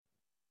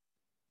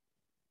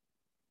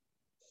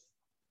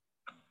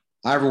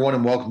Hi, everyone,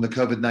 and welcome to the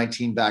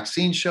COVID-19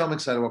 Vaccine Show. I'm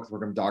excited to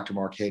welcome Dr.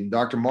 Mark Hayden.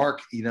 Dr. Mark,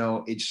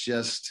 it's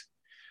just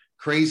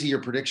crazy.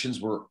 Your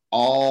predictions were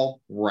all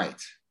right,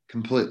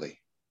 completely.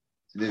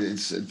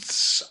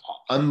 It's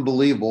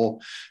unbelievable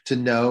to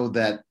know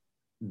that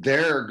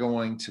they're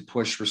going to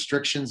push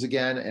restrictions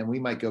again, and we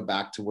might go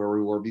back to where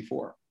we were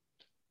before.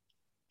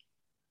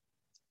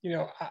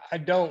 I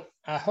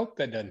hope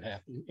that doesn't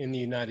happen in the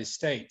United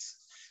States.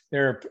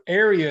 There are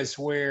areas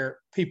where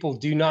people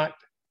do not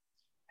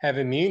have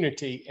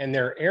immunity, and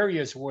there are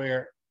areas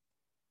where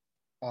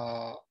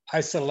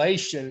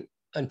isolation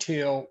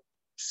until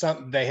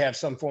they have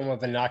some form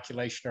of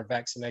inoculation or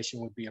vaccination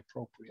would be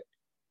appropriate.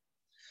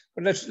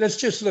 But let's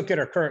just look at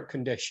our current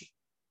condition.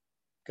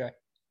 Okay,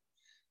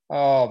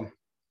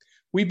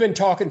 we've been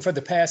talking for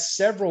the past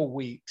several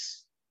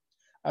weeks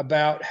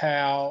about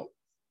how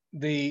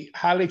the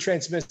highly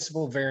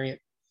transmissible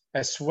variant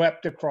has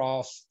swept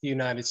across the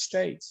United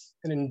States,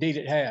 and indeed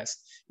it has.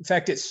 In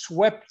fact, it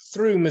swept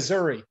through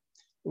Missouri.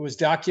 It was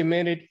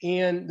documented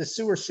in the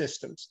sewer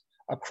systems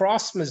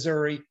across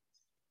Missouri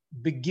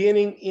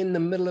beginning in the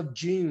middle of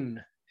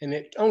June. And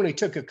it only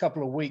took a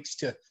couple of weeks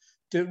to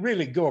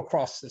really go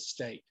across the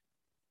state.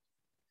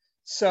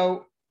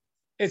 So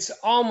it's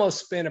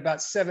almost been about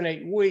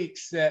 7-8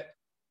 weeks that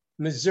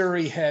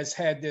Missouri has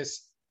had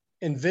this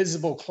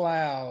invisible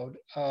cloud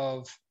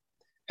of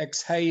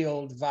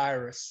exhaled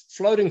virus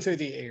floating through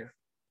the air.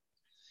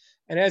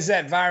 And as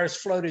that virus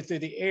floated through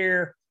the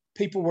air,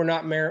 people were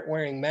not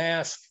wearing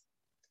masks.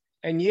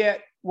 And yet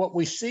what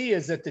we see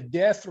is that the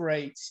death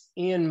rates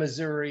in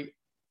Missouri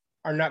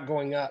are not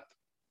going up.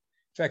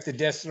 In fact, the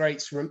death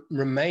rates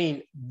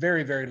remain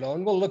very, very low.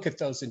 And we'll look at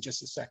those in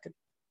just a second.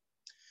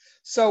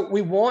 So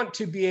we want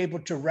to be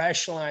able to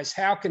rationalize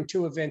how can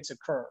two events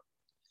occur: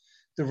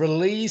 the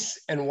release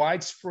and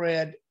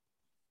widespread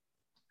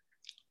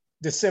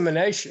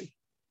dissemination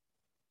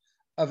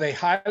of a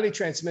highly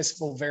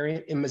transmissible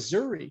variant in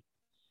Missouri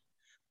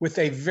with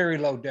a very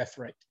low death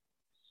rate.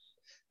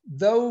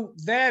 Though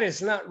that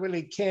is not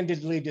really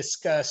candidly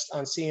discussed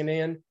on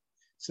CNN,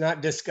 it's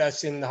not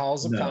discussed in the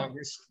halls of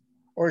Congress,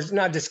 or it's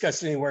not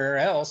discussed anywhere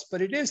else,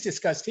 but it is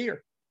discussed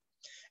here.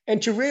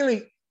 And to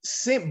really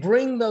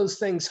bring those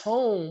things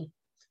home,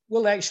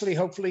 we'll actually,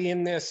 hopefully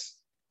in this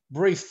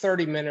brief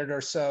 30-minute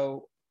or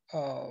so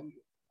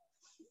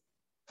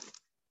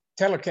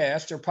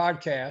telecast or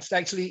podcast,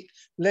 actually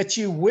let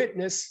you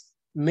witness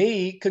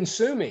me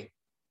consuming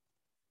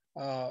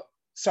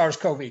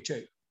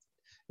SARS-CoV-2.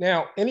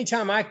 Now,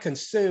 anytime I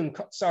consume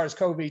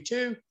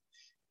SARS-CoV-2,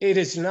 it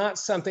is not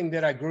something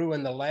that I grew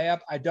in the lab.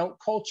 I don't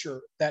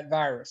culture that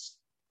virus.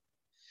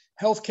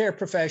 Healthcare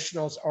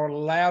professionals are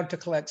allowed to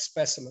collect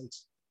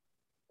specimens,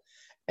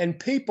 and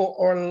people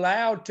are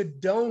allowed to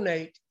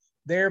donate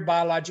their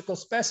biological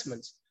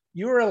specimens.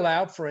 You are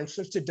allowed, for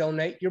instance, to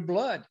donate your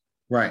blood.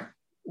 Right.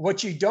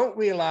 What you don't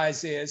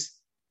realize is,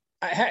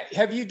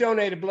 have you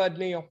donated blood,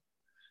 Neil?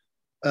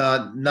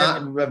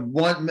 Not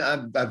one.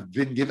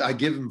 I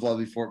give him blood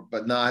before,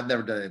 but no, I've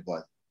never done any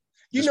blood.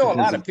 You know a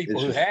lot of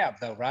people who have,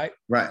 though, right?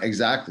 Right.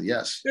 Exactly.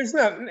 Yes.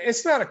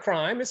 It's not a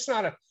crime. It's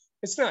not.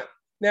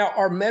 Now,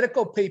 are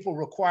medical people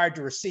required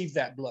to receive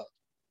that blood?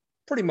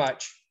 Pretty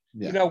much.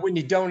 Yeah. When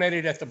you donate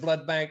it at the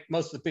blood bank,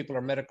 most of the people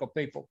are medical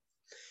people.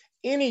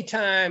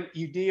 Anytime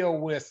you deal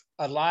with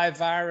a live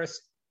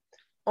virus,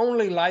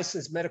 only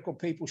licensed medical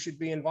people should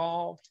be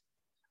involved.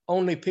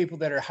 Only people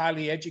that are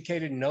highly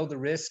educated and know the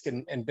risk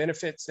and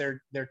benefits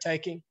they're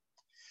taking.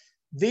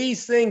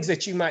 These things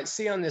that you might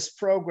see on this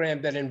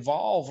program that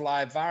involve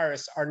live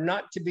virus are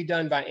not to be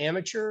done by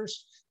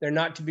amateurs. They're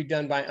not to be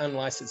done by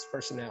unlicensed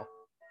personnel.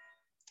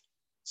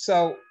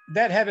 So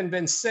that having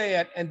been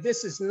said, and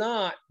this does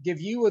not give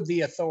you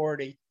the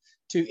authority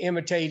to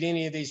imitate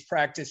any of these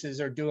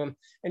practices or do them.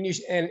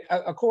 And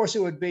of course,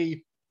 it would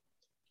be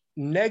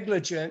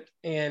negligent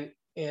and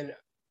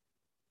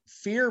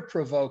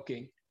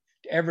fear-provoking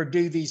to ever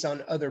do these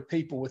on other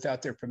people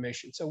without their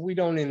permission. So we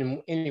don't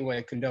in any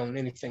way condone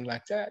anything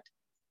like that.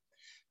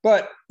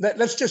 But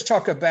let's just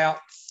talk about,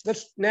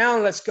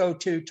 let's go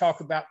to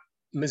talk about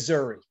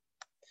Missouri.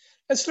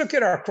 Let's look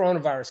at our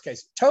coronavirus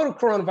case. Total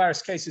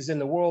coronavirus cases in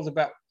the world,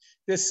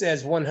 this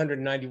says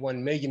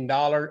 $191 million.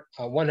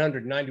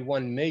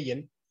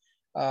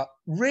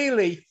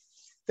 Really,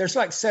 there's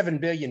like 7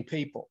 billion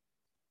people.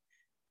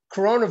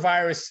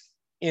 Coronavirus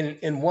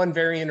in one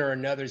variant or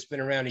another has been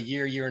around a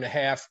year and a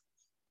half.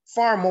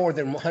 Far more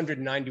than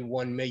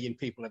 191 million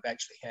people have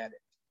actually had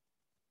it.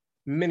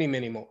 Many,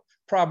 many more.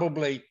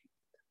 Probably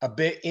a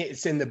bit,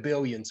 it's in the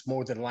billions,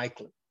 more than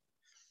likely.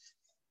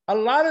 A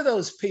lot of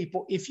those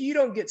people, if you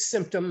don't get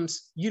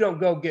symptoms, you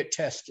don't go get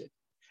tested.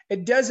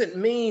 It doesn't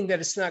mean that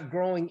it's not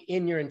growing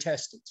in your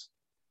intestines.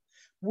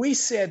 We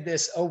said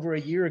this over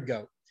a year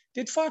ago.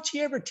 Did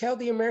Fauci ever tell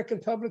the American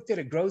public that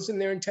it grows in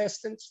their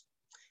intestines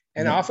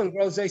and often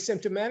grows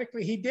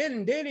asymptomatically? He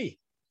didn't, did he?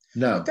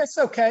 No. But that's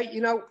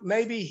okay.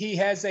 Maybe he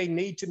has a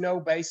need to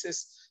know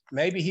basis.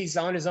 Maybe he's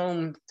on his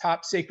own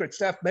top secret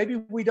stuff. Maybe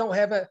we don't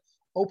have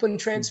open,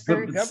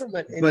 transparent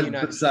government in the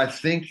United States. I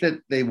think that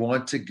they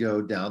want to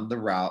go down the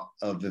route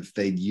of if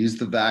they use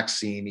the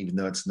vaccine, even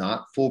though it's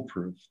not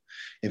foolproof,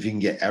 if you can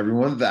get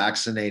everyone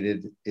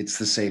vaccinated, it's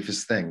the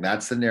safest thing.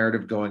 That's the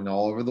narrative going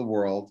all over the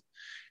world.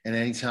 And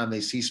anytime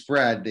they see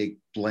spread, they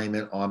blame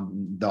it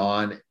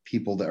on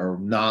people that are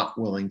not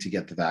willing to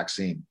get the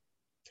vaccine.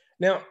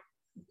 Now,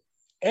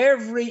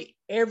 every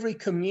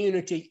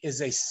community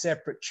is a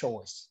separate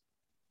choice.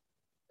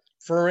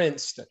 For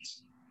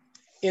instance,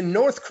 in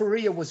North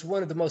Korea was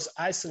one of the most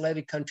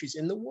isolated countries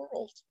in the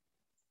world.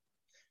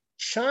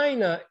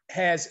 China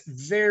has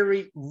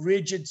very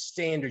rigid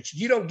standards.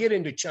 You don't get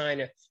into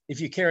China if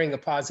you're carrying a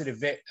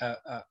positive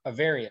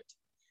variant.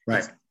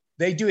 Right.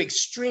 They do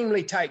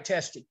extremely tight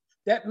testing.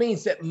 That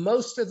means that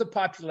most of the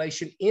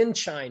population in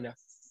China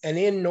and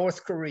in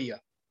North Korea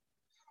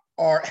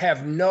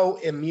have no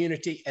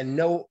immunity and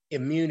no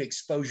immune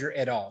exposure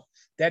at all.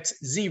 That's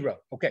zero.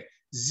 Okay,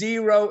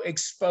 zero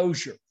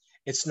exposure.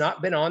 It's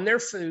not been on their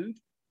food.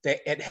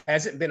 It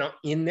hasn't been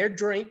in their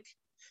drink.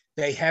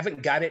 They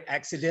haven't got it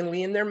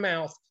accidentally in their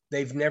mouth.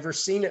 They've never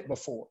seen it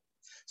before.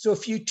 So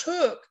if you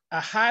took a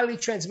highly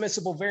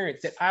transmissible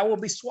variant that I will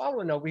be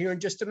swallowing over here in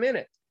just a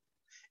minute,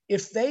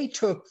 if they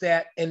took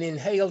that and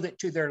inhaled it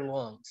to their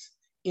lungs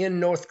in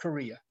North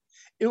Korea,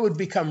 it would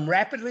become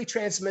rapidly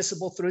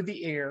transmissible through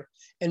the air,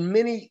 and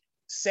many,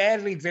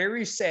 sadly,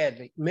 very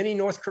sadly, many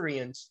North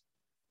Koreans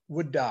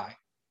would die.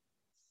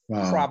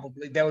 Wow.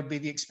 Probably that would be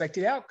the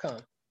expected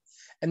outcome.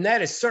 And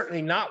that is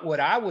certainly not what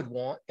I would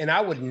want. And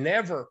I would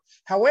never,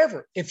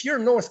 however, if you're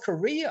North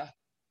Korea,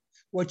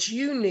 what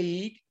you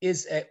need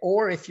is,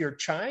 or if you're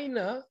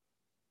China,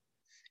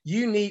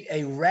 you need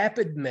a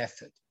rapid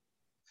method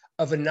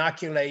of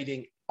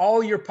inoculating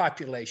all your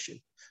population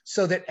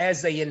so that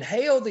as they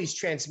inhale these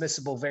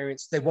transmissible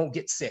variants, they won't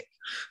get sick.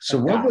 So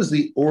what was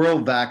the oral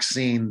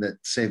vaccine that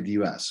saved the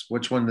US?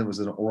 Which one was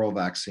an oral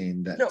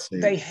vaccine that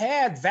saved? They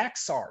had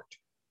Vaxart.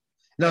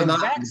 No,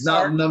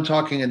 I'm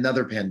talking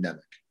another pandemic.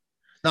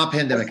 Not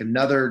pandemic,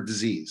 another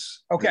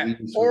disease. Okay,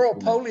 oral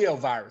polio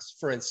virus,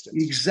 for instance.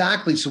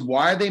 Exactly. So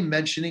why are they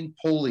mentioning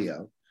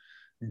polio?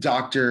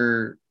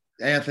 Dr.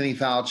 Anthony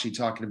Fauci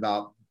talking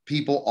about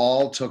people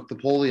all took the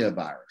polio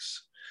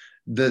virus,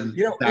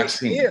 the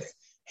vaccine.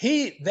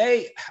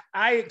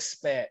 I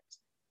expect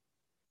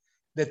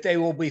that they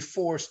will be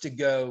forced to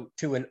go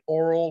to an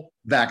oral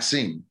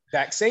vaccine.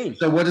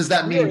 So what does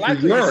that mean for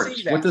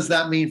yours? What does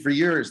that mean for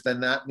yours? Then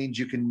that means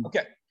you can.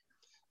 Okay.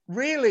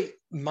 Really,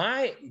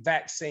 my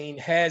vaccine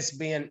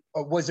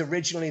was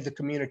originally the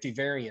community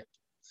variant.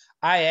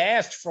 I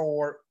asked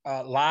for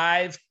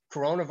live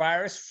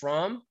coronavirus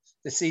from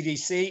the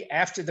CDC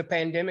after the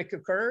pandemic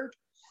occurred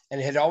and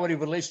had already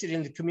released it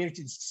in the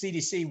community. The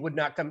CDC would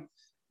not come.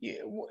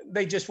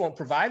 They just won't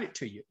provide it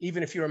to you,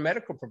 even if you're a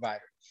medical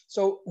provider.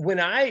 So when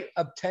I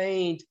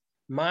obtained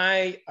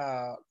my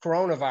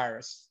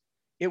coronavirus,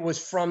 it was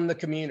from the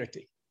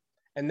community.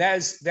 And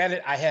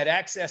that I had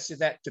access to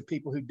that to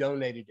people who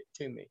donated it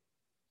to me.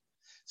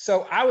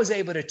 So I was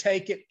able to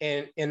take it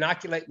and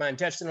inoculate my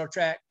intestinal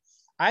tract.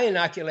 I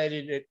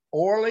inoculated it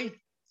orally.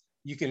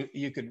 You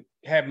can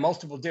have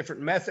multiple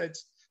different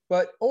methods,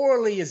 but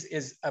orally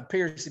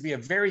appears to be a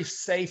very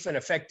safe and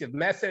effective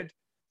method.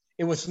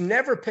 It was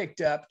never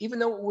picked up, even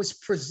though it was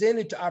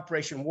presented to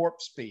Operation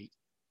Warp Speed.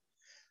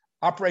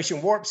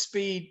 Operation Warp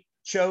Speed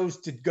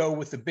chose to go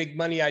with the big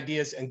money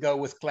ideas and go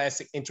with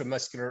classic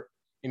intramuscular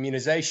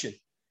immunization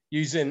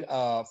using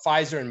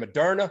Pfizer and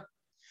Moderna.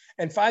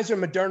 And Pfizer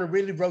and Moderna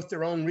really wrote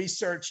their own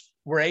research,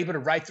 were able to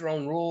write their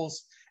own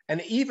rules.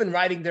 And even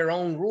writing their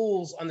own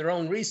rules on their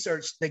own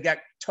research, they got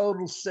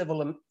total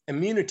civil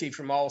immunity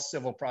from all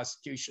civil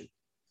prosecution.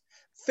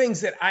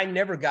 Things that I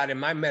never got in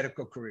my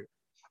medical career.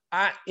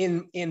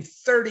 In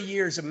 30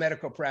 years of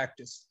medical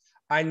practice,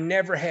 I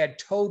never had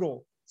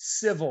total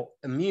civil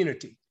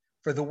immunity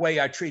for the way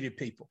I treated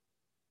people.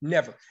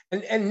 Never.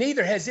 And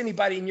neither has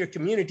anybody in your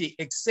community,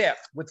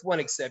 except with one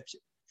exception.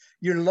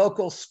 Your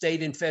local,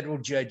 state, and federal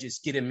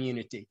judges get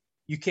immunity.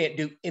 You can't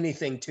do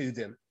anything to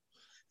them.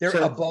 They're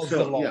above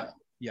the law. Yeah.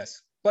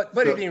 Yes. But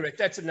at any rate,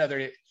 that's another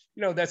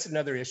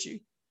issue.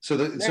 So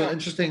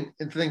interesting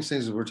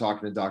things we're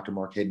talking to Dr.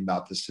 Mark Hayden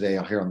about this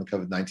today here on the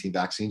COVID-19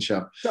 vaccine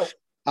show.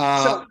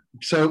 So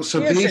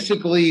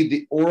basically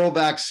the oral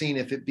vaccine,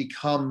 if it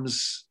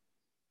becomes,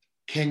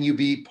 can you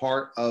be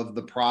part of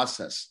the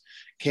process?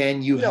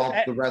 Can you help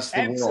the rest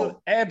of the world?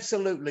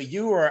 Absolutely.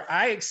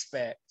 I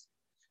expect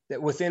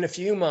that within a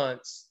few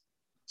months,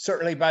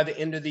 certainly by the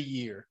end of the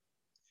year,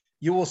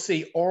 you will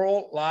see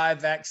oral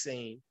live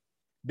vaccine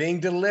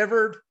being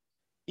delivered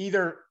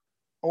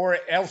or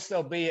else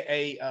there'll be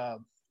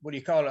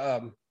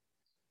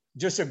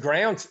just a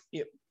ground,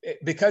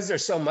 because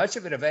there's so much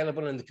of it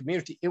available in the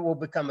community, it will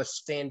become a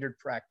standard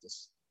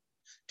practice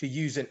to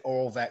use an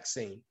oral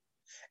vaccine.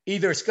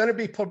 Either it's going to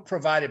be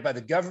provided by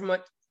the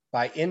government,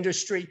 by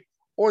industry,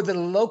 or the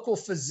local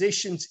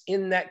physicians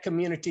in that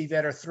community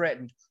that are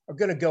threatened are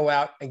going to go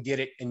out and get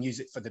it and use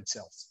it for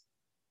themselves.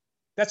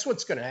 That's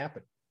what's going to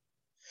happen.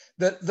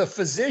 The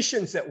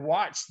physicians that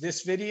watch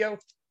this video,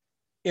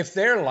 if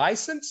they're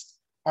licensed,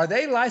 Are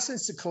they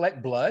licensed to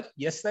collect blood?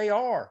 Yes, they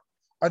are.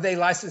 Are they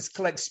licensed to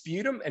collect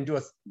sputum and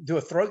do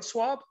a throat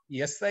swab?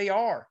 Yes, they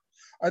are.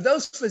 Are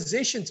those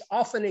physicians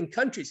often in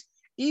countries?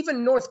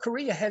 Even North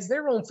Korea has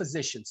their own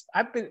physicians.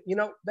 I've been,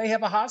 they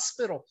have a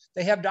hospital,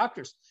 they have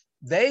doctors.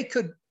 They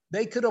could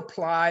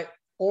apply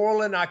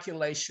oral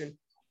inoculation,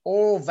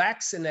 oral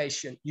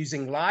vaccination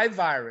using live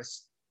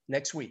virus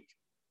next week.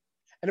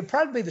 And it'd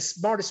probably be the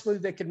smartest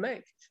move they could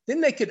make.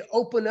 Then they could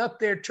open up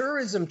their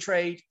tourism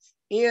trade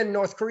in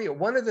North Korea.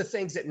 One of the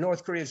things that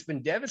North Korea has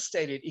been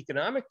devastated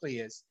economically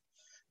is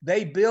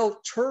they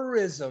built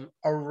tourism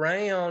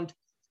around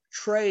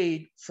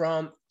trade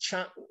from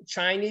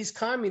Chinese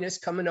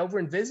communists coming over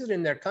and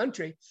visiting their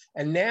country.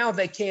 And now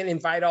they can't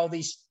invite all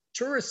these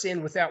tourists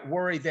in without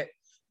worry that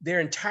their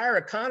entire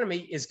economy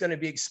is going to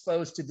be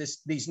exposed to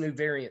these new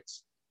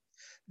variants.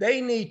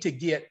 They need to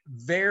get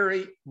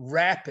very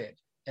rapid,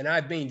 and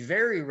I mean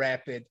very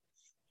rapid,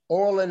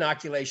 oral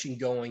inoculation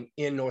going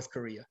in North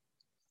Korea,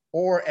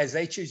 or as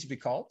they choose to be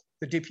called,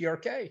 the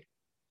DPRK.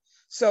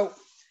 So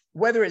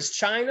whether it's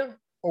China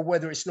or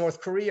whether it's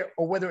North Korea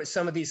or whether it's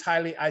some of these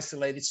highly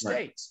isolated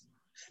states.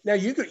 Right.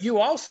 Now you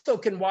also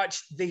can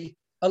watch the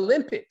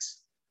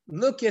Olympics.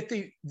 Look at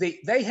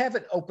they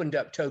haven't opened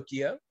up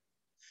Tokyo.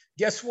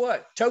 Guess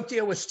what?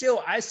 Tokyo was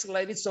still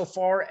isolated so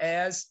far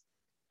as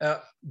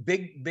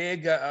big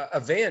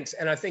events.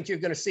 And I think you're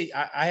going to see,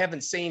 I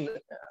haven't seen,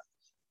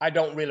 I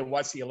don't really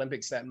watch the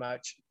Olympics that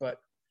much, but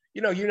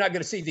you're not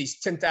going to see these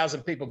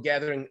 10,000 people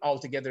gathering all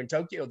together in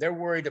Tokyo. They're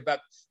worried about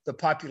the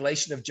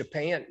population of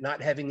Japan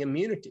not having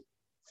immunity.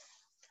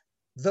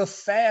 The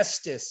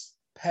fastest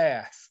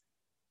path,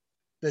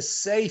 the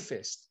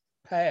safest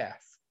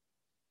path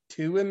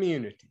to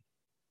immunity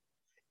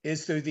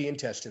is through the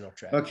intestinal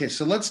tract. Okay,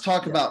 so let's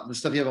talk about the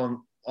stuff you have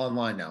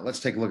online now.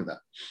 Let's take a look at that.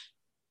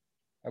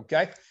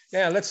 Okay,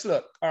 now let's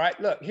look. All right,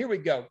 look, here we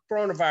go.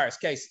 Coronavirus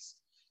cases.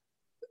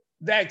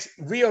 That's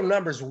real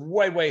numbers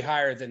way, way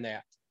higher than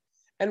that.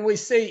 And we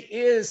see,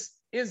 is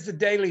the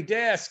daily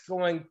deaths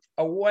going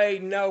away?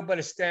 No, but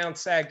it's down,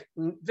 sagged.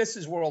 This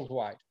is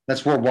worldwide.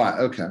 That's worldwide,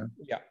 okay.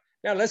 Yeah.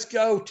 Now let's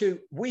go to,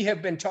 we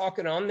have been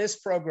talking on this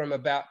program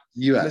about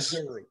U.S.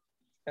 Missouri.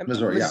 And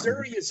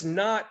Missouri is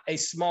not a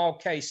small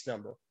case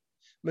number.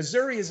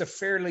 Missouri is a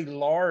fairly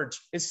large,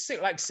 it's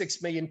like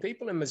 6 million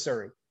people in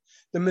Missouri.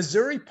 The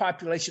Missouri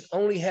population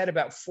only had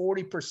about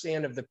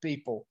 40% of the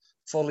people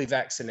fully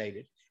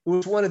vaccinated. It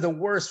was one of the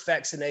worst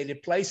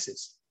vaccinated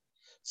places.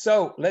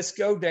 So let's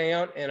go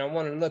down, and I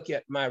want to look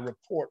at my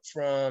report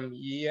from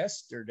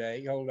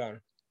yesterday. Hold on.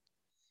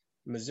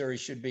 Missouri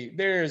should be,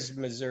 there's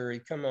Missouri.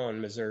 Come on,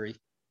 Missouri.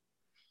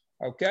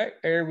 Okay,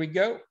 there we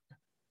go.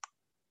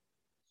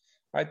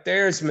 Right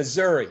there's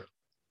Missouri.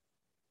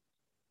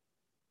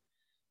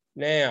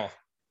 Now,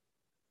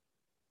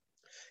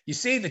 you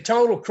see the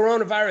total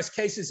coronavirus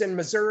cases in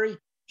Missouri?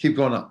 Keep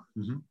going up.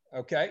 Mm-hmm.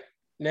 Okay.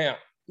 Now,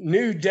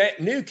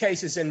 new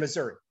cases in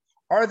Missouri.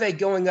 Are they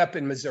going up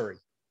in Missouri?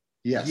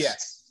 Yes.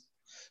 Yes.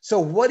 So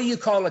what do you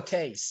call a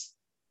case?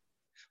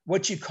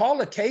 What you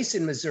call a case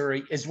in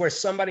Missouri is where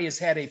somebody has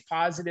had a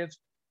positive.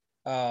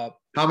 How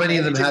many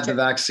of them had the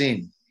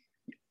vaccine?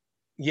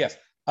 Yes.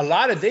 A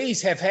lot of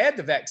these have had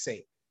the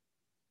vaccine.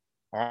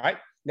 All right.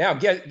 Now,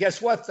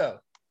 guess what, though?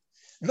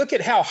 Look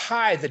at how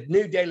high the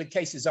new daily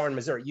cases are in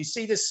Missouri. You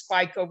see this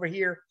spike over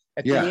here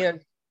at the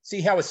end?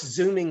 See how it's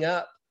zooming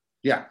up?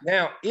 Yeah.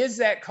 Now, is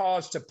that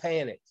cause to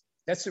panic?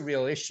 That's a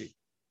real issue.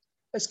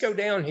 Let's go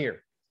down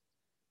here.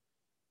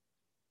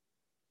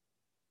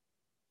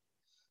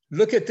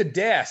 Look at the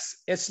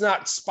deaths. It's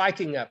not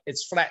spiking up.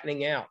 It's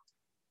flattening out.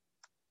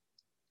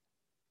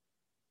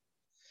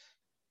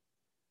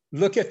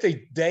 Look at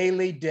the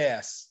daily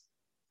deaths.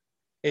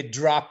 It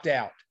dropped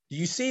out. Do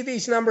you see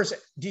these numbers?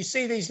 Do you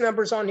see these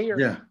numbers on here?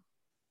 Yeah.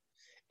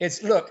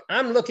 Look,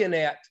 I'm looking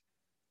at,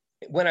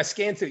 when I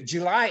scanned through,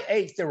 July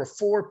 8th, there were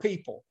 4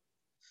 people.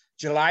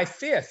 July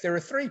 5th, there were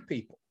 3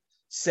 people.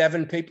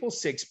 7 people,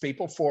 6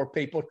 people, 4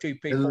 people, 2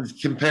 people.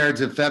 Compared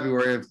to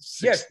February of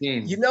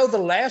 16. Yes. The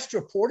last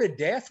reported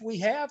death we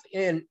have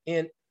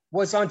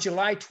was on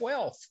July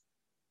 12th.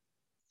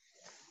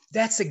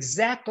 That's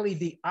exactly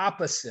the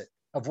opposite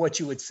of what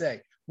you would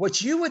say. What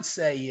you would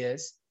say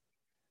is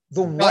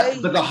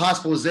but the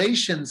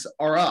hospitalizations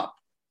are up.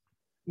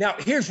 Now,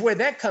 here's where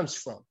that comes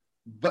from.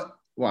 But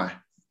why?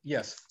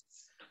 Yes.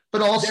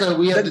 But also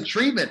we have the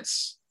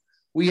treatments.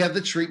 We have the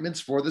treatments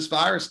for this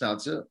virus now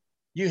too.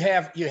 You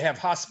have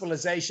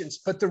hospitalizations,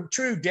 but the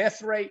true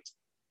death rate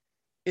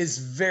is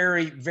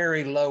very,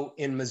 very low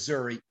in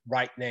Missouri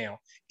right now,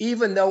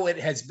 even though it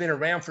has been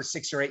around for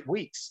 6 or 8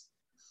 weeks.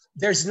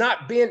 There's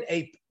not been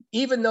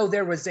even though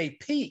there was a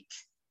peak,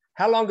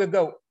 how long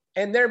ago?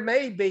 And there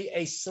may be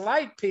a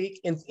slight peak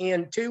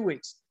in 2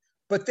 weeks,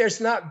 but there's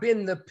not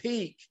been the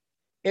peak.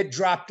 It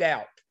dropped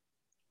out.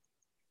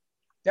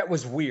 That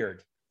was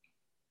weird.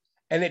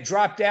 And it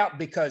dropped out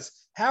because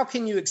how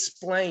can you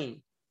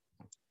explain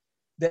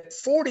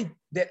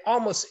that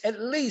almost at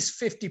least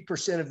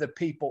 50% of the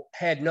people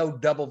had no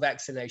double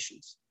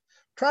vaccinations?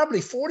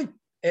 Probably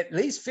at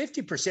least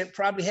 50%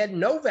 probably had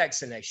no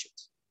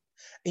vaccinations.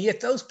 And yet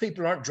those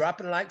people aren't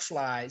dropping like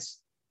flies.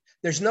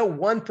 There's no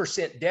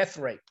 1% death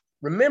rate.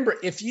 Remember,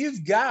 if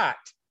you've got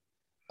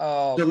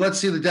so let's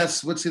see the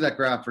deaths. Let's see that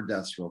graph for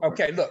deaths real quick.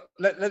 Okay, look.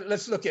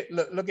 Let's look at.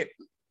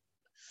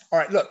 All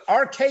right, look.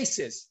 Our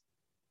cases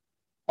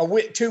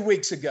 2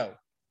 weeks ago.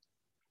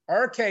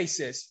 Our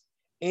cases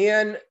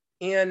in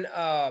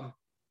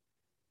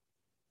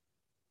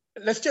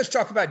let's just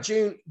talk about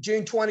June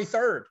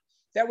 23rd.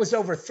 That was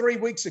over 3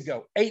 weeks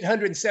ago.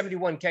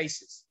 871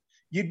 cases.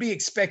 You'd be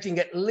expecting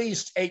at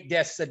least 8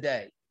 deaths a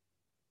day.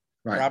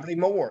 Right. Probably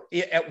more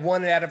at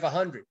 1 out of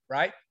 100.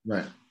 Right.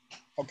 Right.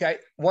 Okay,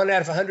 1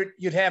 out of 100,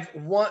 you'd have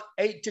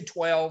 8 to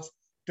 12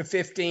 to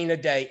 15 a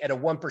day at a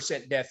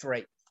 1% death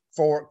rate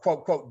for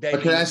quote daily.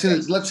 Okay, I see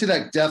this. Let's see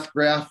that death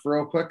graph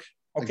real quick.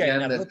 Okay,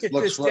 again, now look at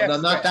looks this death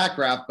graph. Not that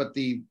graph, but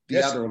the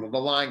other one, the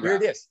line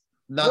graph. Here it is.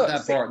 Not look,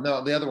 that far.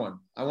 No, the other one.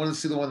 I want to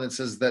see the one that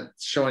says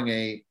that's showing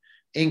a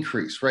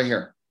increase right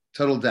here.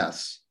 Total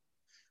deaths.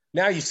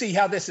 Now you see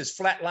how this is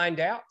flatlined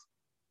out?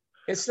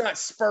 It's not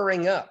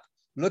spurring up.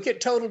 Look at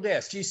total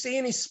deaths. Do you see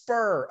any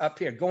spur up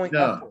here going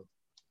upward?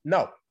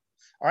 No.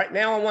 All right,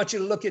 now I want you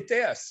to look at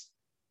this.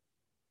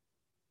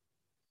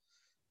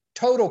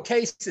 Total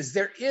cases,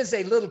 there is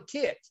a little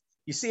kick.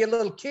 You see a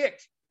little kick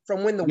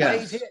from when the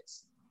wave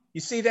hits.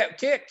 You see that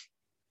kick,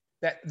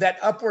 that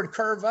upward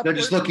curve upward? They're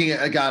just looking at,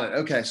 I got it.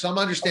 Okay, so I'm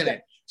understanding.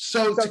 Okay.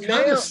 So to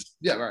now, kind of,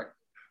 yeah, right.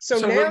 So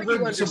now you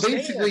understand. So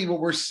basically what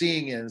we're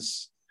seeing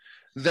is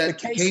that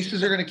the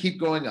cases are going to keep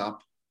going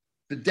up.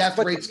 The death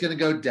rate's going to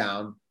go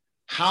down.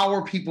 How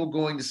are people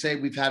going to say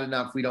we've had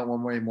enough, we don't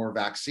want any more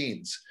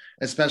vaccines?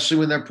 Especially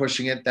when they're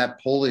pushing it,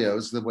 that polio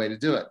is the way to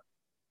do it.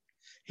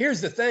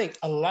 Here's the thing.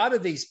 A lot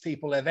of these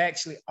people have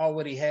actually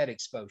already had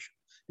exposure.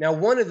 Now,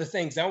 one of the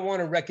things I want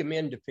to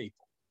recommend to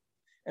people,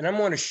 and I'm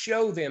going to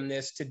show them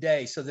this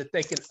today so that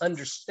they can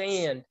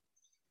understand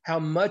how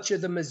much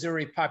of the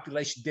Missouri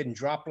population didn't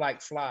drop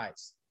like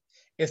flies.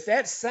 If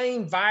that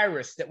same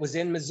virus that was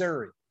in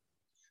Missouri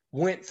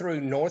went through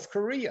North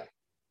Korea,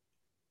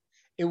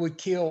 it would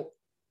kill,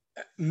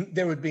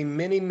 there would be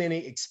many,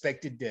 many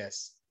expected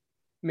deaths,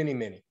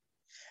 many.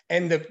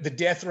 And the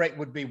death rate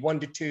would be 1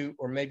 to 2,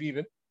 or maybe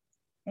even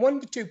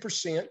 1 to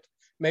 2%,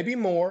 maybe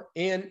more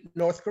in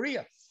North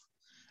Korea.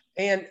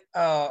 And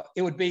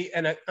it would be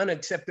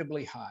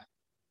unacceptably high.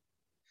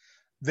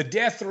 The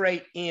death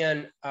rate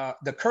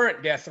the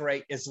current death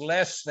rate is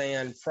less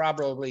than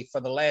probably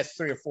for the last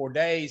 3 or 4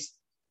 days,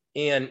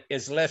 and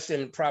is less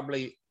than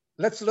probably,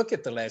 let's look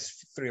at the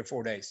last 3 or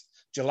 4 days.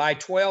 July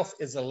 12th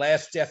is the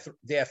last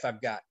death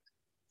I've got.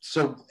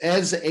 So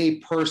as a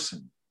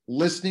person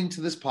listening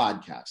to this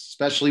podcast,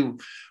 especially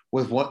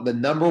with the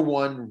number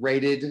 1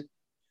 rated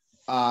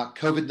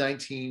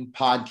COVID-19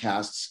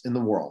 podcasts in the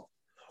world,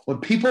 when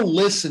people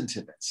listen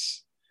to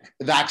this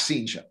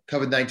vaccine show,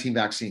 COVID-19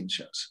 vaccine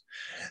shows,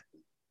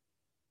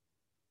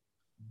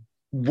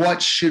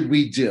 what should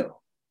we do?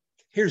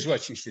 Here's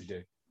what you should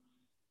do.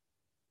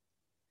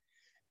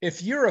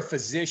 If you're a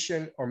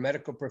physician or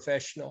medical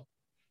professional,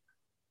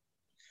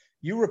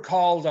 you were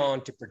called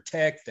on to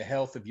protect the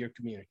health of your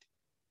community.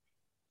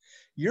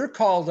 You're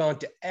called on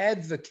to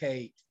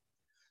advocate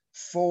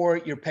for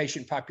your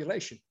patient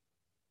population.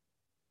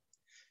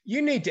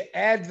 You need to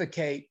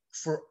advocate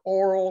for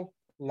oral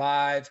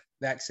live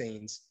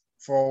vaccines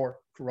for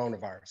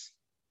coronavirus.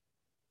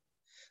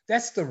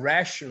 That's the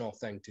rational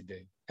thing to do,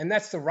 and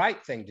that's the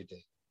right thing to do.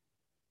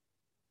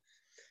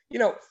 You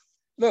know,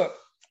 look,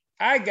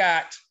 I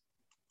got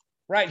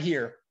right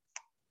here,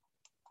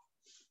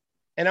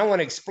 and I want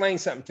to explain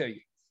something to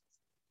you.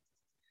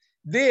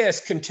 This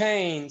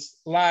contains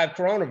live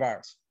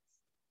coronavirus.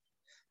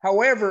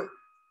 However,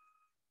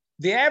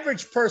 the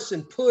average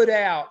person put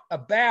out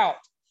about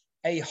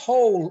a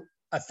whole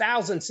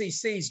 1,000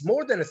 cc's,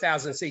 more than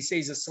 1,000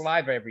 cc's of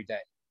saliva every day.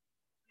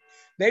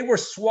 They were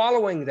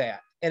swallowing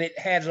that, and it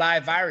had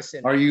live virus in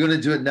it. Are you going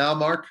to do it now,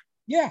 Mark?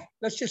 Yeah,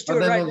 let's just do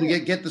it right now.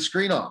 Get the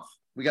screen off.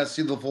 We got to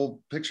see the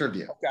full picture of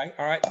you. Okay,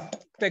 all right.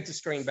 Take the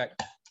screen back.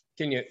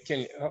 Can you?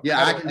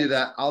 Yeah, I can do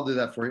that. I'll do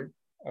that for you.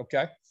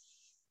 Okay.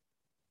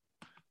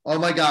 Oh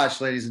my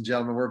gosh, ladies and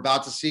gentlemen, we're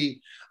about to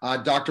see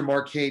Dr.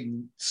 Mark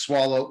Hayden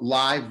swallow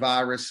live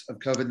virus of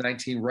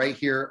COVID-19 right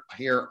here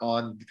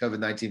on the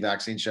COVID-19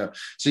 vaccine show.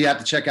 So you have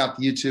to check out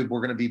the YouTube.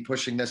 We're going to be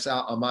pushing this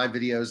out on my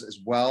videos as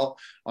well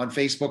on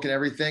Facebook and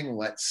everything.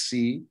 Let's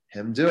see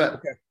him do it.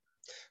 Okay.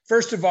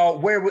 First of all,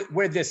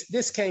 where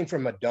this came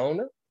from a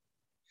donor.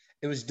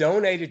 It was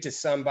donated to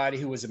somebody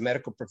who was a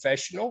medical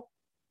professional.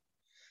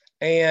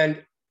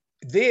 And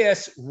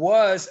this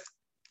was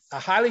a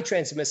highly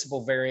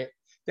transmissible variant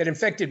that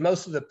infected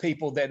most of the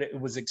people that it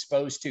was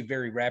exposed to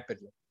very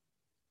rapidly.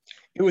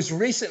 It was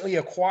recently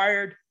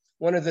acquired.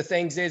 One of the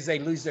things is they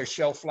lose their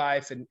shelf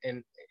life, and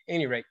at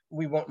any rate,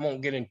 we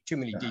won't get into too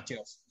many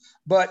details.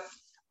 But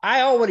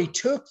I already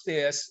took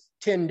this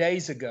 10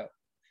 days ago.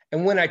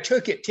 And when I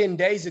took it 10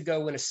 days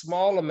ago in a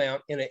small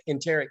amount in an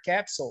enteric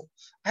capsule,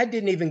 I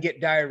didn't even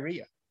get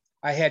diarrhea.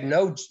 I had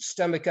no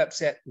stomach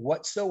upset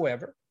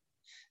whatsoever.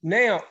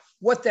 Now,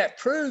 what that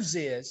proves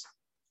is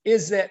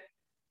that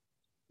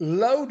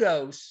low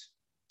dose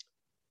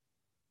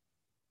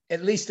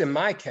at least in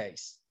my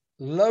case,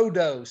 low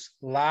dose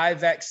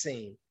live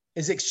vaccine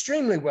is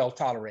extremely well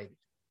tolerated.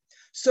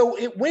 So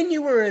when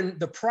you were in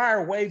the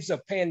prior waves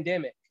of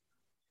pandemic,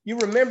 you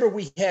remember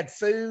we had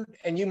food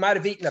and you might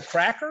have eaten a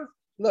cracker.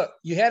 Look,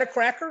 you had a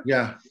cracker.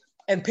 Yeah.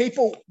 And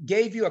people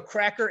gave you a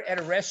cracker at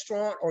a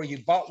restaurant or you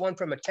bought one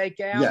from a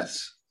takeout.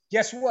 Yes.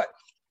 Guess what?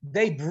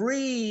 They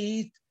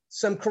breathed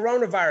some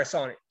coronavirus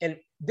on it. And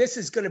this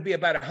is going to be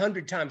about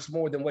 100 times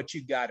more than what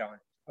you got on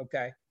it.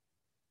 Okay.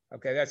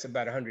 Okay. That's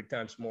about 100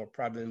 times more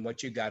probably than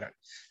what you got on it.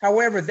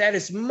 However, that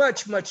is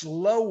much, much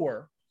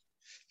lower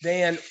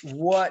than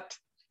what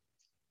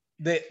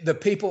the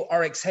people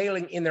are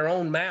exhaling in their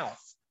own mouth.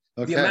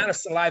 Okay. The amount of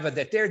saliva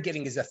that they're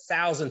getting is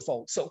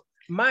 1,000-fold. So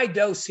my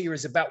dose here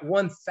is about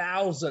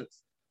 1,000th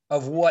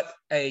of what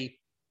a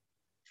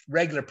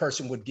regular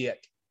person would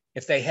get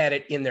if they had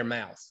it in their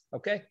mouth.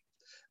 Okay.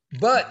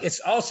 But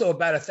it's also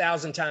about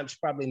 1,000 times,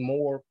 probably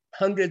more,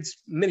 hundreds,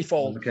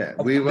 many-fold. Okay.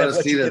 We want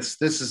to see this.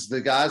 This is the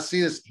guys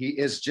see this. He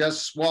is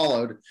just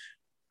swallowed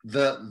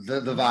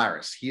the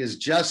virus. He has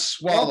just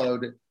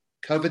swallowed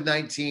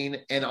COVID-19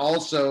 and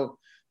also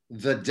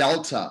the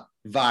Delta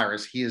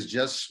virus. He has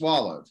just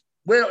swallowed.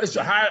 Well, it's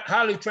a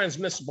highly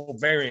transmissible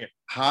variant.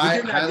 We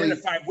didn't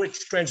identify which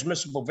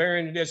transmissible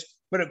variant it is,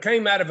 but it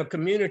came out of a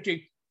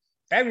community.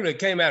 Actually, it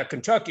came out of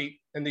Kentucky,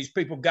 and these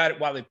people got it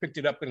while they picked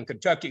it up in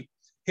Kentucky,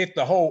 hit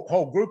the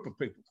whole group of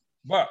people.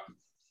 But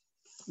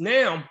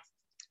now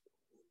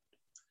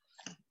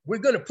we're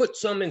going to put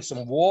some in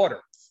some water,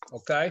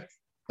 okay?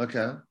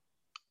 Okay.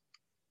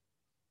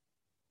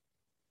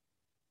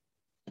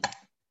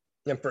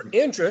 And for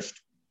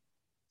interest,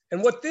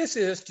 and what this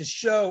is to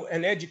show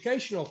an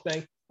educational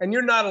thing, and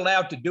you're not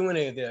allowed to do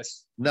any of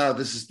this. No,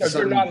 this is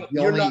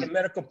you're not a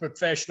medical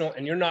professional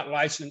and you're not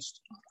licensed.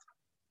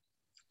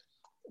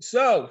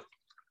 So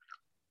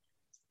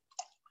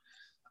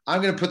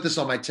I'm going to put this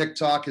on my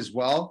TikTok as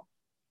well,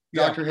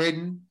 Dr.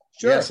 Hayden.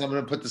 Sure. Yes, I'm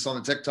going to put this on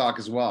the TikTok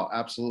as well.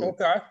 Absolutely.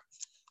 Okay.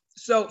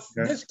 So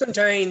this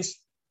contains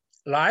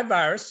live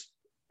virus.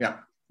 Yeah.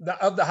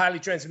 Of the highly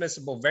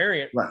transmissible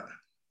variant. Right.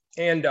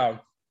 And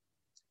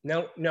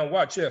now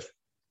watch this.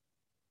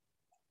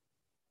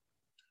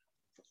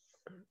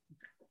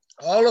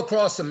 All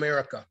across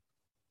America,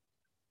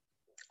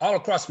 all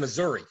across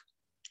Missouri,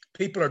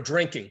 people are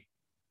drinking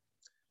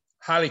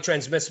highly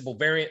transmissible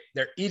variant.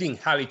 They're eating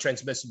highly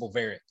transmissible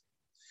variant.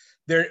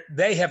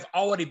 They have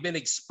already been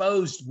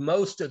exposed,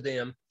 most of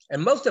them,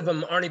 and most of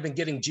them aren't even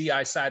getting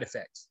GI side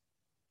effects.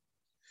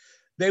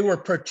 They were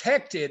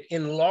protected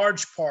in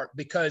large part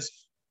because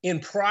in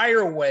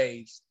prior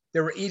waves, they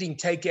were eating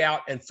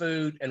takeout and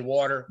food and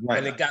water,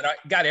 and it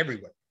got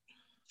everywhere.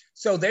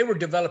 So they were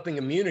developing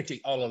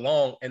immunity all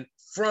along and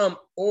from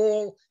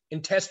oral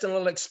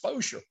intestinal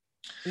exposure,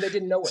 and they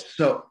didn't know it.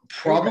 So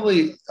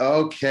probably,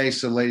 okay,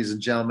 so ladies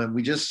and gentlemen,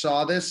 we just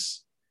saw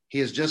this. He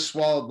has just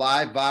swallowed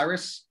live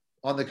virus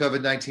on the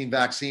COVID-19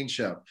 vaccine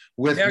show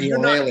with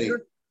Neil Haley.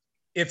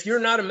 If you're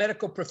not a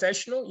medical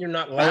professional, you're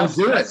not licensed.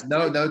 Don't do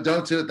it. No,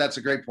 don't do it. That's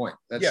a great point.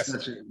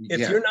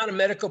 If you're not a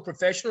medical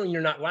professional,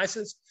 you're not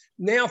licensed.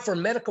 Now, for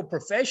medical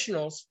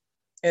professionals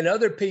and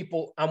other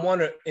people, I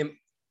want to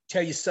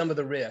tell you some of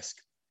the risk.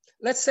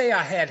 Let's say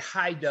I had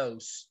high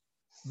dose,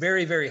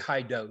 very, very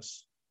high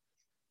dose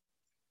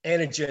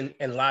antigen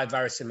and live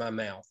virus in my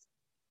mouth.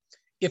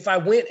 If I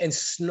went and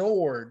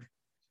snored,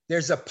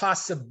 there's a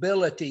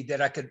possibility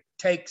that I could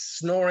take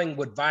snoring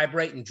would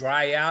vibrate and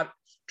dry out,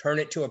 turn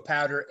it to a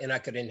powder, and I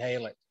could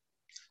inhale it.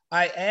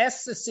 I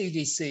asked the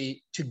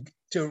CDC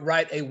to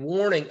write a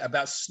warning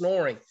about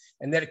snoring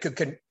and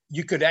that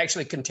you could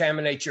actually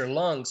contaminate your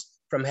lungs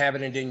from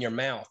having it in your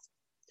mouth.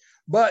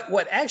 But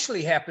what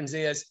actually happens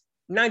is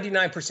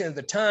 99% of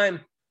the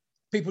time,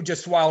 people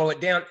just swallow it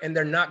down and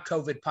they're not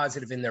COVID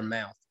positive in their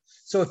mouth.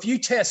 So if you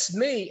test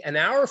me an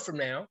hour from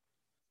now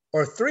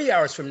or 3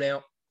 hours from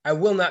now, I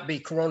will not be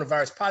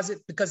coronavirus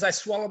positive because I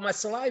swallow my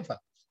saliva.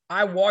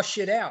 I wash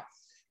it out.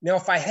 Now,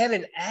 if I had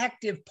an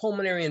active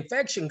pulmonary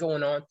infection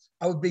going on,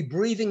 I would be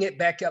breathing it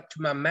back up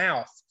to my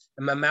mouth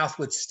and my mouth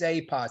would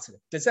stay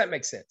positive. Does that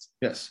make sense?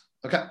 Yes.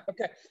 Okay.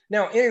 Okay.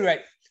 Now, at any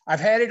rate,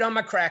 I've had it on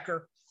my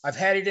cracker. I've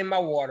had it in my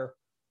water.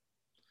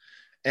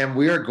 And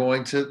we are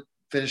going to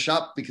finish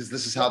up because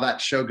this is how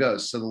that show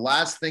goes. So the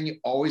last thing you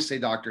always say,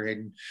 Dr.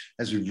 Hayden,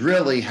 as we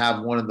really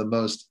have one of the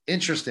most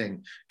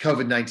interesting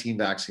COVID-19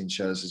 vaccine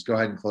shows, is go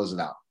ahead and close it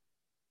out.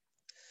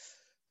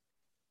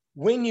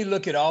 When you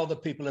look at all the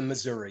people in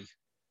Missouri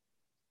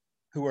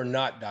who are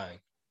not dying,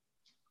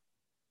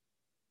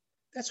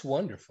 that's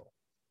wonderful.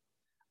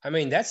 I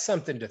mean, that's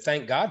something to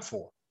thank God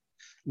for.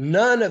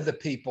 None of the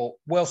people,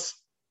 well,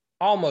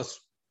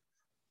 almost,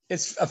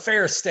 it's a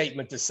fair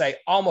statement to say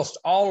almost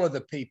all of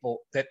the people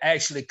that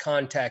actually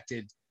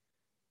contacted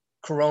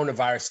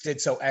coronavirus did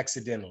so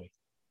accidentally,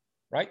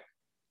 right?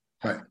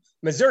 Right.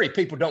 Missouri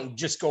people don't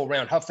just go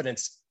around huffing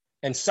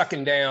and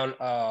sucking down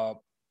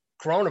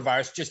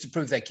coronavirus just to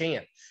prove they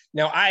can.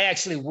 Now, I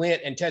actually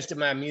went and tested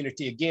my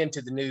immunity again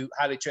to the new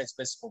highly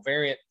transmissible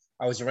variant.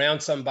 I was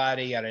around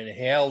somebody, I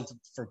inhaled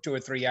for 2 or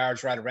 3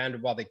 hours right around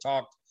it while they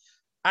talked.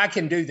 I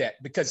can do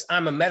that because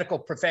I'm a medical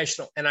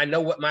professional and I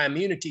know what my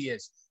immunity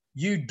is.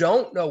 You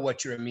don't know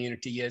what your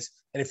immunity is.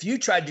 And if you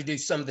tried to do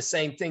some of the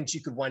same things,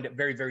 you could wind up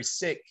very, very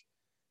sick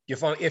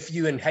if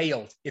you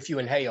inhale.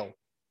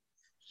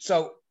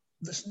 So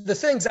the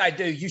things I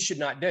do, you should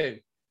not do.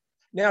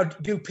 Now,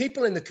 do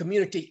people in the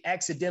community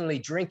accidentally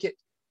drink it?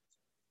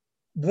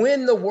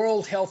 When the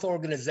World Health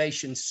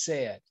Organization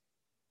said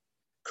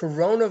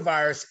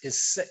coronavirus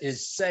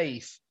is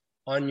safe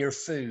on your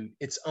food,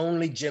 it's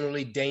only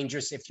generally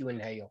dangerous if you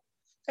inhale.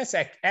 That's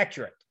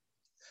accurate.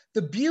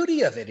 The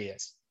beauty of it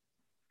is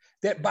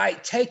that by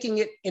taking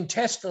it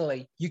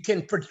intestinally, you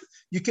can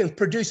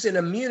produce an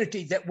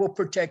immunity that will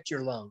protect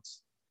your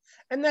lungs.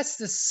 And that's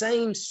the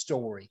same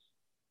story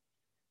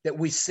that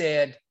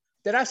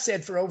I've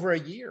said for over a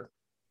year.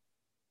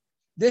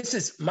 This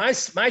is my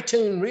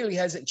tune really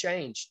hasn't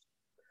changed,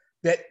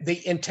 that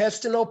the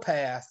intestinal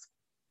path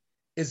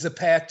is the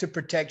path to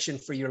protection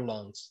for your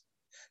lungs.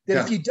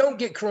 That if you don't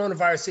get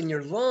coronavirus in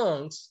your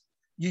lungs,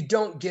 you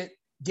don't get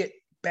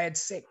bad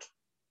sick.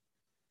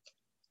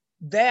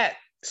 That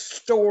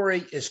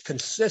story is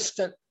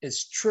consistent,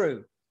 is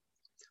true.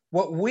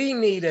 What we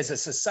need as a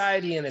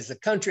society and as a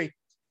country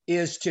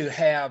is to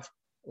have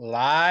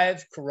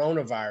live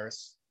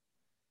coronavirus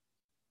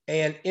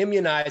and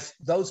immunize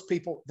those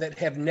people that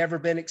have never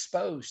been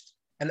exposed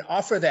and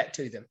offer that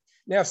to them.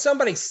 Now, if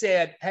somebody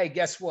said, hey,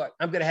 guess what?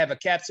 I'm going to have a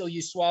capsule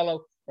you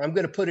swallow, or I'm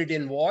going to put it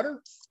in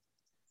water.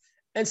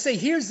 And see,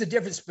 here's the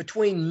difference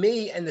between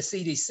me and the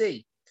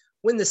CDC.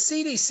 When the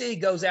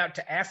CDC goes out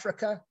to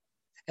Africa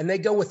and they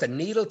go with a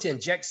needle to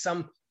inject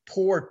some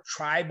poor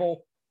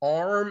tribal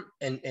arm,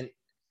 and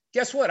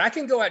guess what? I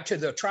can go out to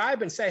the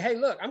tribe and say, hey,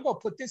 look, I'm going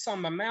to put this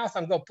on my mouth.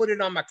 I'm going to put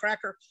it on my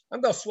cracker.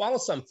 I'm going to swallow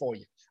some for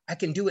you. I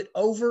can do it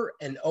over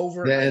and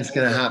over. Yeah, it's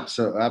going to happen.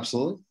 So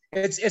absolutely.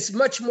 It's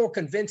much more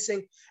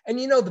convincing. And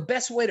you know, the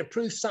best way to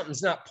prove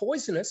something's not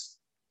poisonous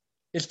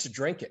is to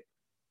drink it,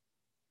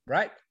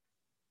 right?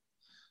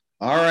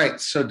 All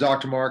right. So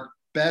Dr. Mark,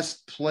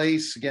 best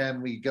place,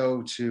 again, we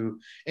go to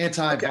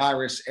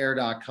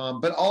antivirusair.com,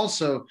 but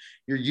also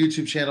your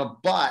YouTube channel,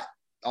 but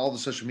all the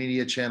social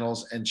media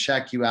channels, and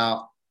check you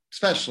out,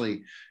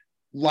 especially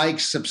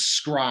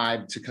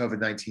subscribe to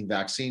COVID-19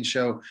 Vaccine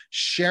Show,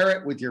 share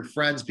it with your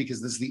friends,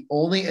 because this is the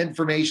only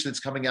information that's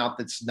coming out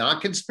that's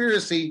not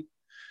conspiracy.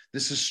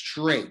 This is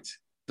straight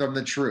from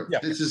the truth. Yeah.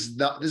 This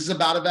is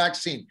about a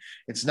vaccine.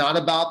 It's not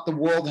about the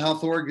World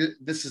Health Organization.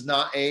 This is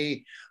not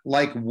a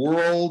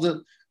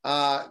world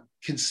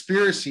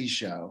conspiracy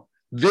show.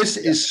 This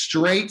is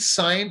straight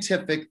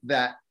scientific,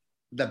 that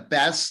the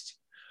best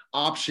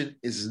option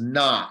is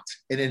not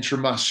an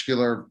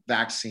intramuscular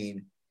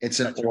vaccine. It's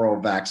an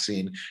oral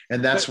vaccine.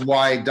 And that's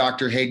why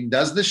Dr. Hayden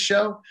does this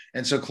show.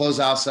 And so close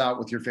us out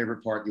with your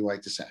favorite part you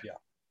like to say. Yeah.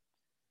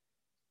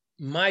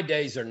 My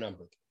days are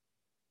numbered.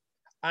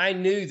 I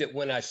knew that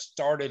when I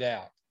started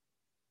out,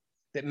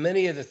 that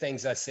many of the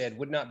things I said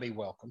would not be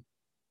welcome.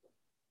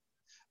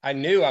 I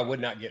knew I would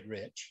not get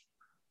rich.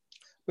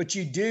 But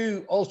you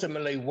do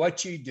ultimately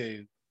what you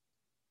do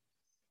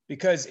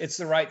because it's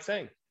the right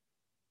thing.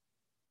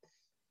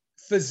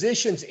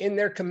 Physicians in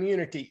their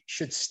community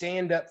should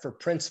stand up for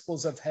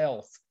principles of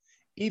health,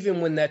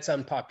 even when that's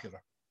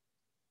unpopular.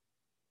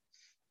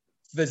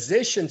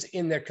 Physicians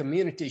in their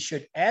community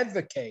should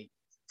advocate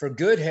for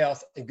good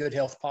health and good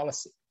health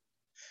policy.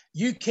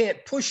 You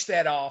can't push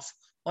that off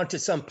onto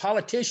some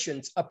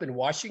politicians up in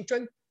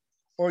Washington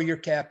or your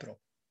capital.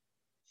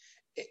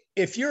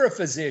 If you're a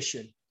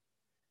physician,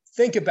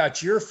 think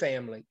about your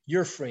family,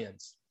 your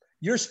friends.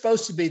 You're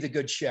supposed to be the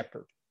good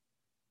shepherd.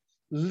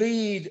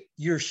 Lead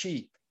your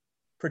sheep,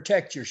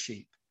 protect your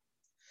sheep.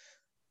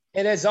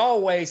 And as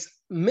always,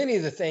 many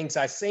of the things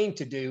I seemed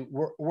to do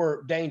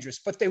were dangerous,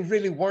 but they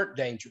really weren't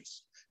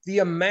dangerous. The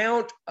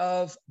amount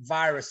of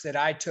virus that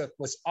I took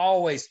was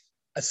always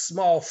a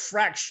small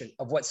fraction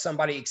of what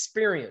somebody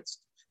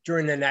experienced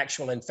during an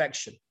actual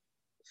infection.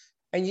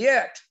 And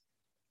yet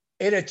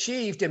it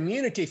achieved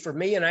immunity for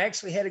me, and I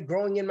actually had it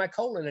growing in my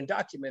colon and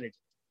documented it.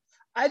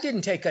 I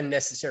didn't take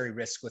unnecessary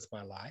risks with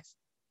my life.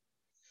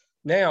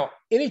 Now,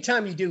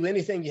 anytime you do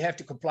anything, you have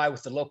to comply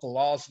with the local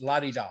laws,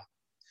 la-di-da.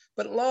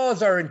 But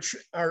laws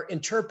are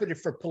interpreted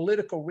for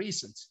political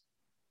reasons.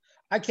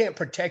 I can't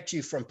protect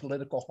you from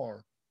political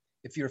harm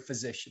if you're a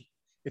physician,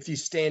 if you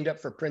stand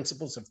up for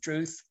principles of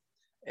truth.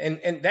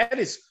 And that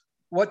is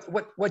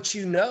what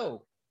you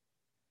know.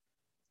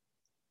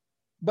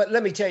 But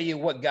let me tell you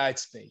what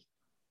guides me.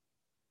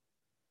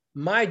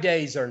 My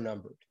days are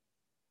numbered,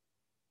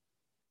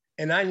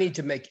 and I need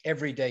to make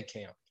every day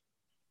count.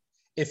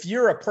 If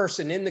you're a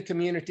person in the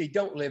community,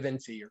 don't live in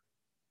fear.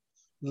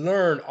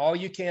 Learn all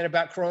you can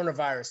about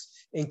coronavirus.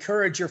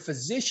 Encourage your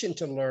physician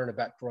to learn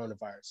about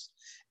coronavirus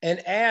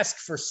and ask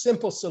for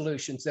simple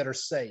solutions that are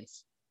safe.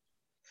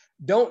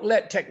 Don't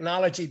let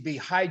technology be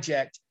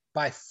hijacked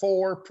by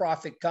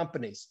for-profit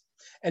companies.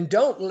 And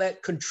don't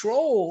let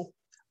control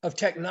of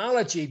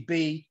technology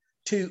be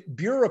to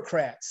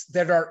bureaucrats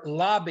that are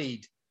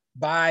lobbied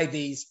by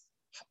these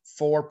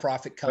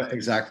for-profit companies.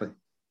 Exactly.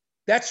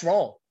 That's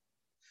wrong.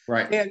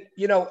 Right. And,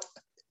 you know,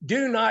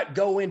 do not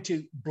go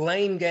into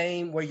blame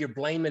game where you're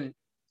blaming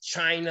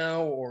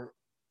China or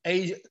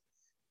Asia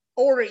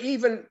or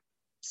even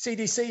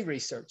CDC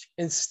research.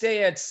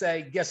 Instead,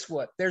 say, guess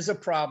what? There's a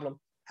problem.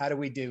 How do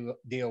we deal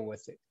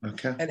with it?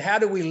 Okay. And how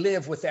do we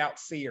live without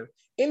fear?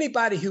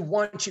 Anybody who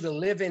wants you to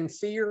live in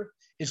fear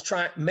is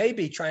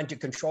maybe trying to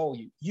control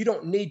you. You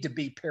don't need to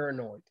be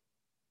paranoid.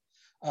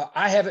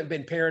 I haven't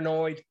been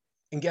paranoid,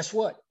 and guess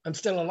what? I'm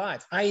still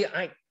alive.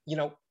 I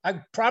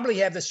probably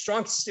have the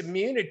strongest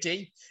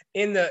immunity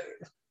I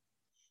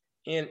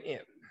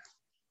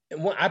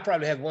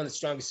probably have one of the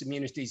strongest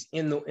immunities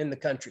in the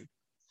country.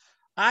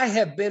 I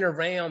have been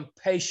around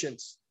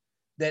patients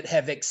that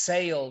have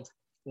exhaled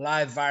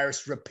live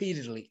virus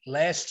repeatedly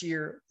last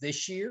year,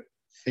 this year.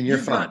 And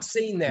you've not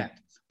seen that.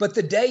 But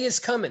the day is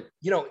coming.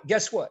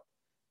 Guess what?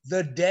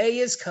 The day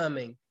is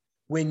coming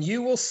when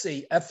you will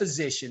see a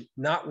physician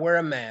not wear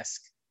a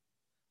mask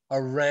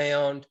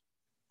around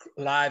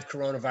live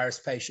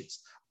coronavirus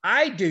patients.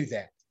 I do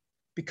that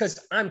because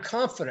I'm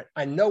confident.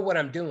 I know what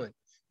I'm doing.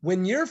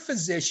 When your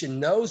physician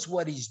knows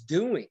what he's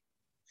doing,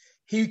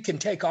 he can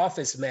take off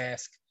his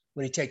mask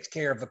when he takes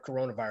care of a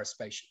coronavirus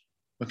patient.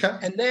 Okay.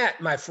 And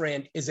that, my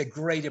friend, is a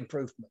great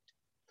improvement.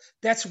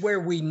 That's where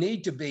we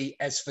need to be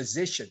as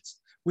physicians.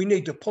 We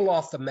need to pull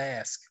off the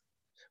mask.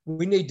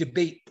 We need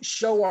to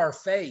show our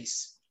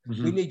face.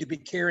 Mm-hmm. We need to be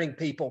carrying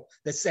people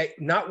that say,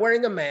 not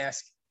wearing a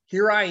mask,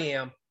 here I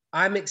am,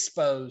 I'm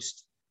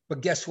exposed,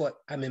 but guess what?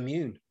 I'm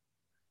immune.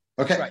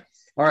 Okay. Right.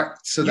 All right.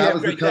 So that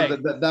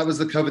was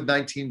the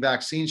COVID-19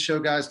 vaccine show,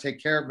 guys.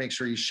 Take care. Make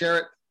sure you share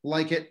it,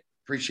 like it.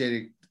 Appreciate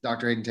it.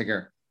 Dr. Hayden, take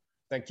care.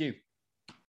 Thank you.